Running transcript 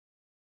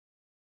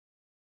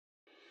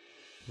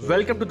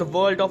Welcome to the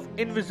world of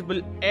invisible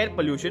air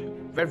pollution,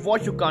 where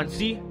what you can't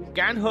see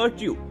can hurt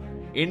you.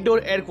 Indoor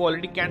air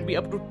quality can be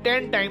up to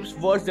 10 times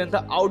worse than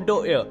the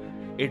outdoor air.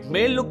 It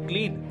may look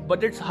clean,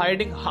 but it's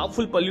hiding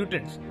harmful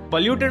pollutants.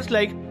 Pollutants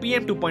like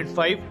PM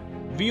 2.5,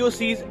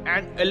 VOCs,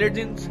 and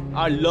allergens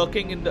are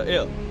lurking in the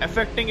air,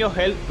 affecting your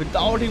health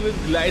without even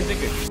realizing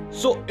it.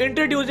 So,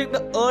 introducing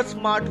the Earth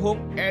Smart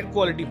Home Air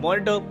Quality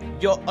Monitor,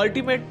 your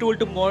ultimate tool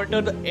to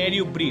monitor the air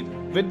you breathe.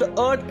 With the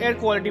Earth Air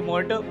Quality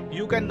Monitor,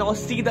 you can now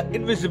see the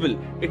invisible.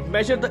 It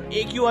measures the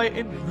AQI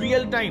in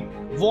real time.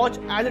 Watch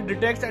as it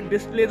detects and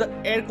displays the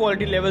air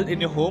quality levels in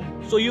your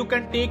home so you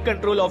can take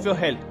control of your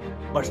health.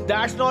 But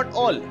that's not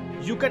all.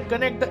 You can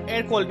connect the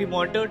air quality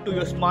monitor to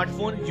your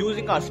smartphone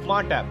using our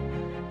smart app.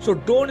 So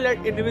don't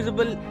let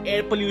invisible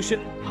air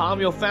pollution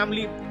harm your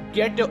family.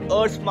 Get your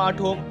Earth Smart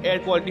Home Air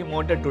Quality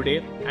Monitor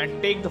today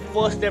and take the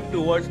first step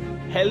towards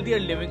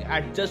healthier living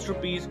at just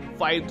Rs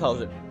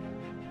 5,000.